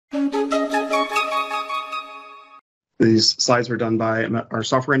These slides were done by our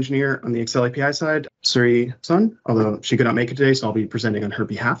software engineer on the Excel API side, Sirui Sun, although she could not make it today, so I'll be presenting on her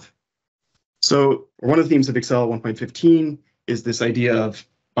behalf. So one of the themes of Excel 1.15 is this idea of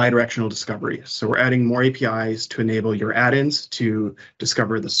bi-directional discovery. So we're adding more APIs to enable your add-ins to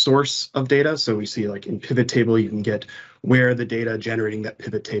discover the source of data. So we see like in PivotTable, you can get where the data generating that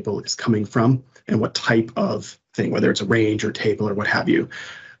pivot table is coming from and what type of thing, whether it's a range or table or what have you.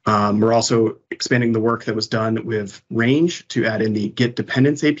 We're also expanding the work that was done with range to add in the get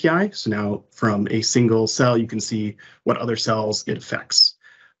dependence API. So now from a single cell, you can see what other cells it affects.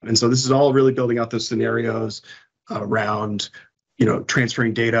 And so this is all really building out those scenarios around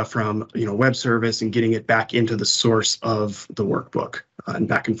transferring data from web service and getting it back into the source of the workbook and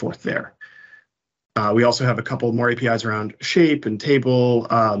back and forth there. We also have a couple more APIs around shape and table.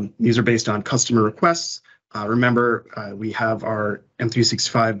 These are based on customer requests. Remember, we have our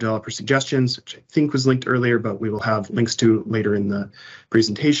M365 developer suggestions, which I think was linked earlier, but we will have links to later in the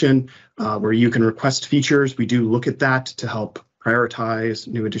presentation, where you can request features. We do look at that to help prioritize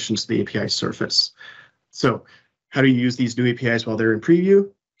new additions to the API surface. So how do you use these new APIs while they're in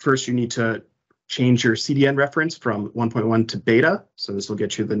preview? First, you need to change your CDN reference from 1.1 to beta. So this will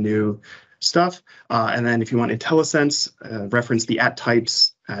get you the new stuff. And then if you want IntelliSense, reference the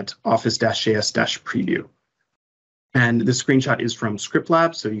 @types at office-js-preview. And this screenshot is from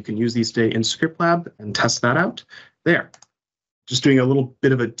ScriptLab, so you can use these today in ScriptLab and test that out there. Just doing a little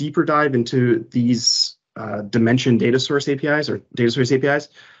bit of a deeper dive into these dimension data source APIs or data source APIs.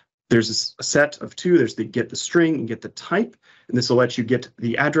 There's a set of two. There's the get the string and get the type, and this will let you get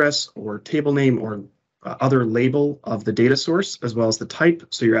the address or table name or other label of the data source, as well as the type,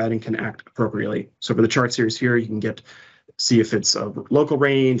 so your add-in can act appropriately. So for the chart series here, you can see if it's a local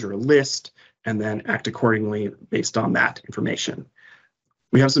range or a list, and then act accordingly based on that information.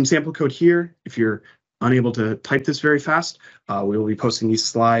 We have some sample code here. If you're unable to type this very fast, we will be posting these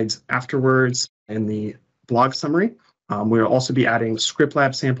slides afterwards in the blog summary. We'll also be adding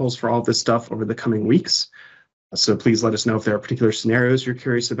ScriptLab samples for all of this stuff over the coming weeks. So please let us know if there are particular scenarios you're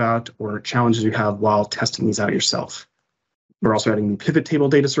curious about or challenges you have while testing these out yourself. We're also adding the pivot table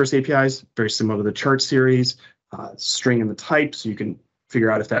data source APIs, very similar to the chart series, string and the type, so you can figure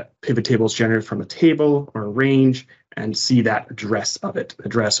out if that pivot table is generated from a table or a range and see that address of it,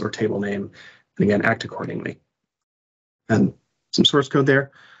 address or table name, and again, act accordingly. And some source code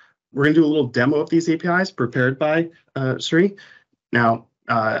there. We're going to do a little demo of these APIs prepared by Sri. Now,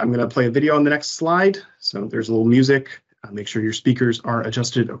 I'm going to play a video on the next slide. So there's a little music. Make sure your speakers are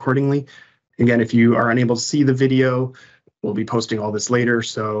adjusted accordingly. Again, if you are unable to see the video, we'll be posting all this later,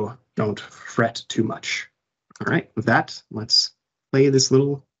 so don't fret too much. All right, with that, let's play this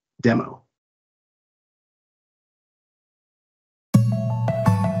little demo.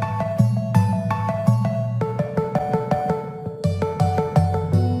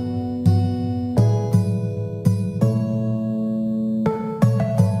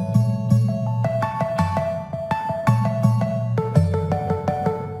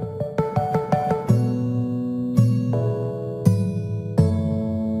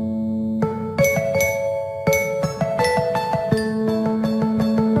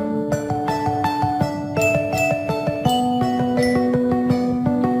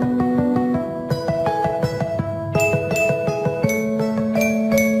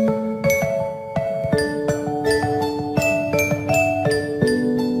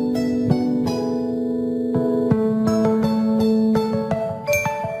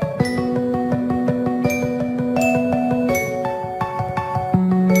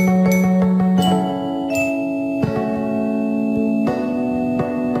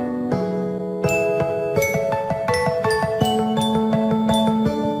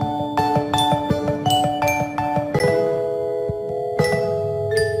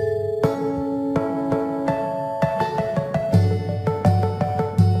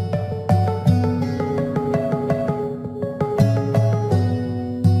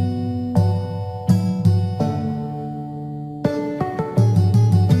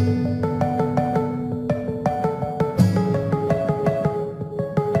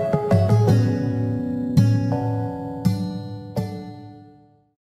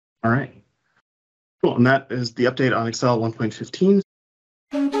 All right. Cool, and that is the update on Excel 1.15.